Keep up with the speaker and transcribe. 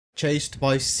Chased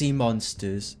by Sea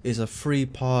Monsters is a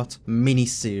 3-part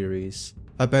mini-series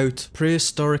about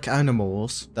prehistoric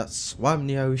animals that swam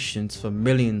the oceans for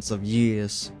millions of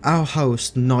years. Our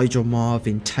host Nigel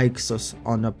Marvin takes us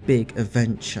on a big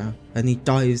adventure and he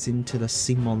dives into the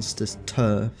sea monster's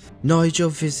turf. Nigel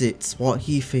visits what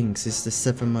he thinks is the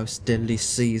 7 most deadly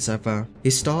seas ever.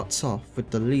 He starts off with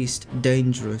the least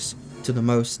dangerous to the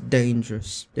most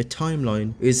dangerous. The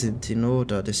timeline isn't in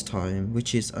order this time,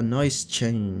 which is a nice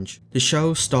change. The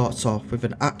show starts off with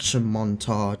an action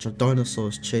montage of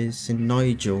dinosaurs chasing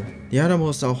Nigel. The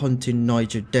animals that are hunting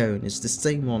Nigel down is the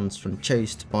same ones from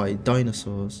Chased by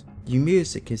Dinosaurs. The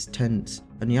music is tense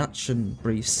and the action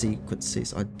brief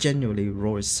sequences are genuinely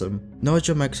worrisome.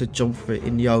 Nigel makes a jump for it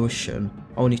in the ocean,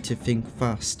 only to think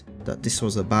fast that this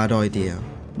was a bad idea.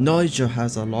 Nigel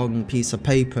has a long piece of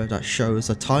paper that shows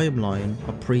a timeline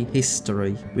of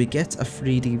prehistory. We get a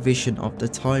 3D vision of the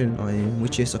timeline,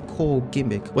 which is a core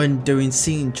gimmick when doing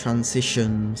scene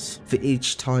transitions for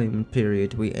each time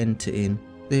period we enter in.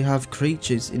 They have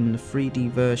creatures in the 3D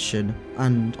version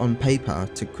and on paper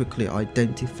to quickly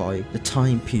identify the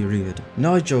time period.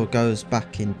 Nigel goes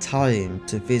back in time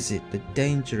to visit the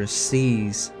dangerous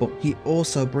seas, but he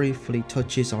also briefly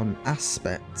touches on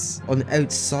aspects on the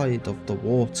outside of the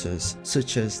waters,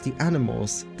 such as the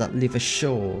animals that live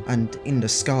ashore and in the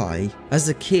sky. As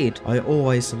a kid, I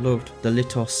always loved the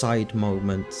little side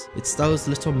moments. It's those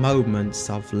little moments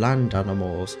of land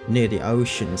animals near the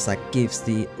oceans that gives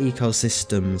the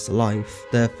ecosystem life,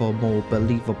 therefore more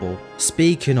believable.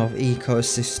 Speaking of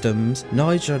ecosystems,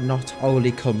 Nigel not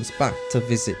only comes back to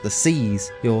visit the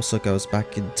seas, he also goes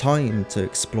back in time to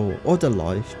explore other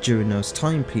life during those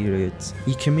time periods.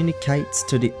 He communicates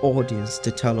to the audience to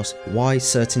tell us why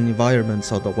certain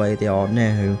environments are the way they are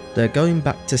now. They're going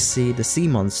back to see the sea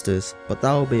monsters, but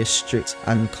that will be a strict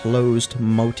and closed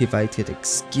motivated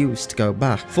excuse to go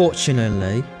back.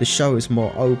 Fortunately, the show is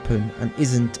more open and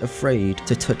isn't afraid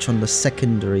to touch on the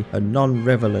secondary and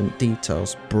non-relevant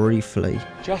details briefly.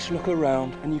 Just look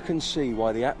around and you can see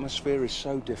why the atmosphere is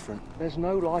so different. There's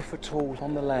no life at all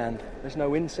on the land. There's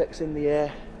no insects in the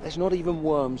air. There's not even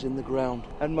worms in the ground.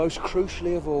 And most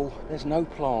crucially of all, there's no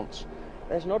plants.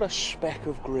 There's not a speck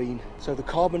of green. So the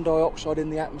carbon dioxide in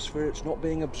the atmosphere, it's not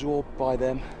being absorbed by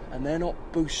them, and they're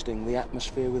not boosting the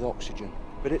atmosphere with oxygen.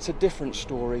 But it's a different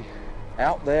story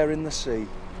out there in the sea.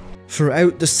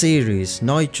 Throughout the series,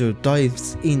 Nigel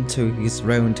dives into his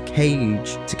round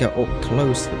cage to get up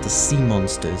close with the sea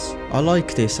monsters. I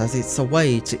like this as it's a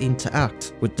way to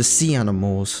interact with the sea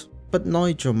animals, but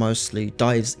Nigel mostly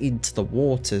dives into the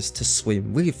waters to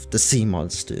swim with the sea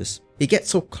monsters. He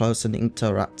gets up close and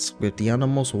interacts with the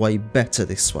animals way better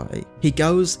this way. He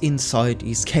goes inside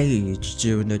his cage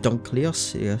during the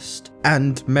Dunkleosteus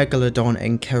and Megalodon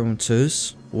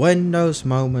encounters. When those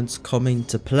moments come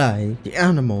into play, the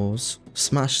animals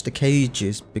smash the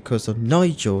cages because of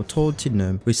Nigel taunting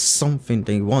them with something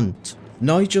they want.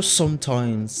 Nigel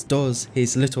sometimes does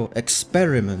his little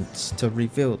experiments to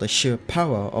reveal the sheer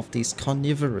power of these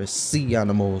carnivorous sea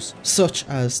animals, such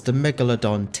as the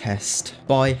Megalodon test,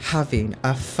 by having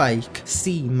a fake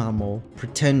sea mammal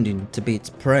pretending to be its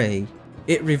prey.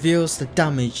 It reveals the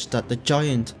damage that the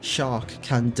giant shark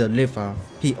can deliver.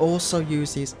 He also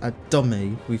uses a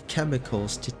dummy with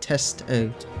chemicals to test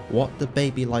out what the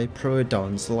baby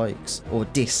Liprodons likes or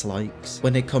dislikes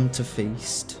when they come to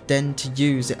feast, then to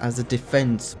use it as a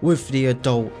defense with the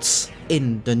adults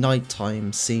in the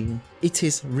nighttime scene. It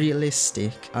is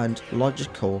realistic and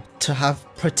logical to have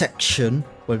protection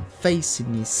when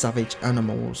facing these savage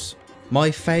animals. My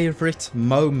favourite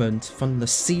moment from the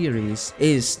series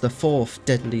is the 4th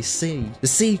deadly sea. The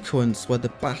sequence where the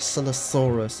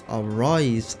Basilosaurus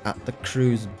arrives at the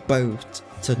crew's boat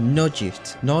to nudge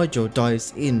it. Nigel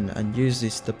dives in and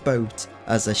uses the boat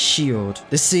as a shield.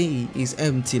 The sea is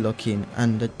empty looking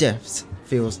and the depths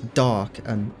feels dark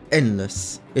and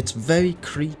endless. It's very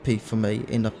creepy for me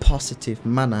in a positive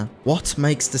manner. What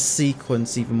makes the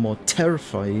sequence even more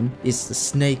terrifying is the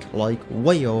snake-like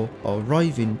whale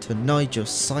arriving to Nigel's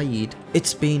side.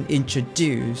 It's been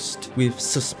introduced with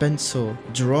suspenseful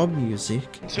drum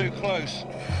music. Too close.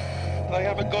 They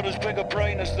haven't got as big a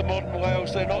brain as the modern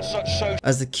whales, they're not such social.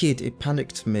 As a kid, it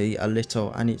panicked me a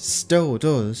little, and it still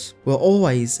does. We're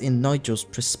always in Nigel's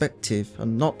perspective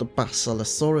and not the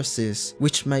Basilosaurus's,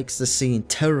 which makes the scene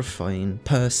terrifying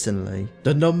personally.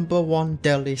 The #1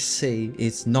 deadly sea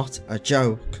is not a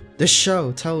joke. The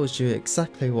show tells you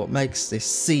exactly what makes this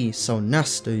sea so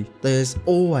nasty. There's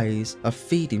always a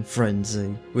feeding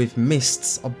frenzy, with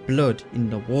mists of blood in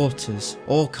the waters.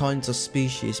 All kinds of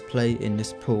species play in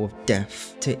this pool of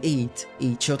death to eat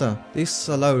each other. This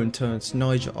alone turns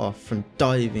Nigel off from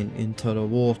diving into the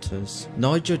waters.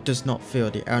 Nigel does not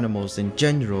fear the animals in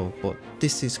general, but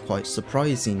this is quite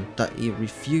surprising that he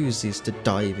refuses to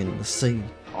dive in the sea.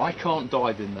 I can't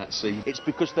dive in that sea. It's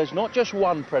because there's not just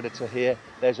one predator here,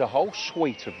 there's a whole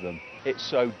suite of them. It's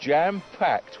so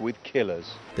jam-packed with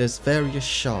killers. There's various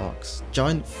sharks,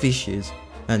 giant fishes,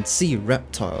 and sea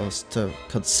reptiles to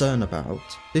concern about.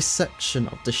 This section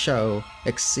of the show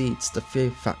exceeds the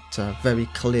fear factor very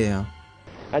clear.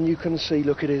 And you can see,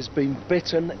 look, it has been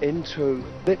bitten in two.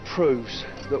 It proves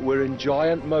that we're in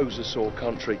giant mosasaur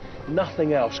country.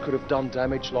 Nothing else could have done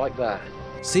damage like that.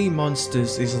 Sea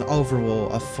Monsters is overall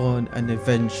a fun and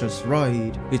adventurous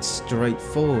ride. It's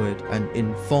straightforward and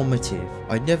informative.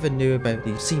 I never knew about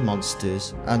the sea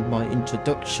monsters, and my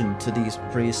introduction to these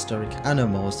prehistoric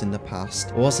animals in the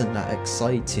past wasn't that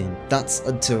exciting. That's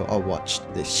until I watched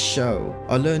this show.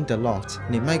 I learned a lot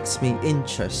and it makes me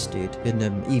interested in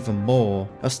them even more.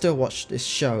 I still watch this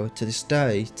show to this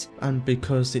date, and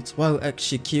because it's well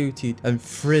executed and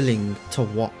thrilling to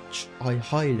watch, I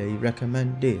highly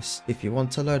recommend this if you want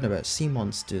to learn about sea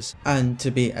monsters and to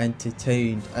be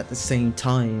entertained at the same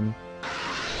time.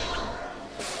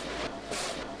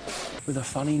 With a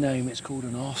funny name, it's called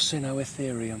an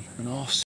Arsinoetherium. An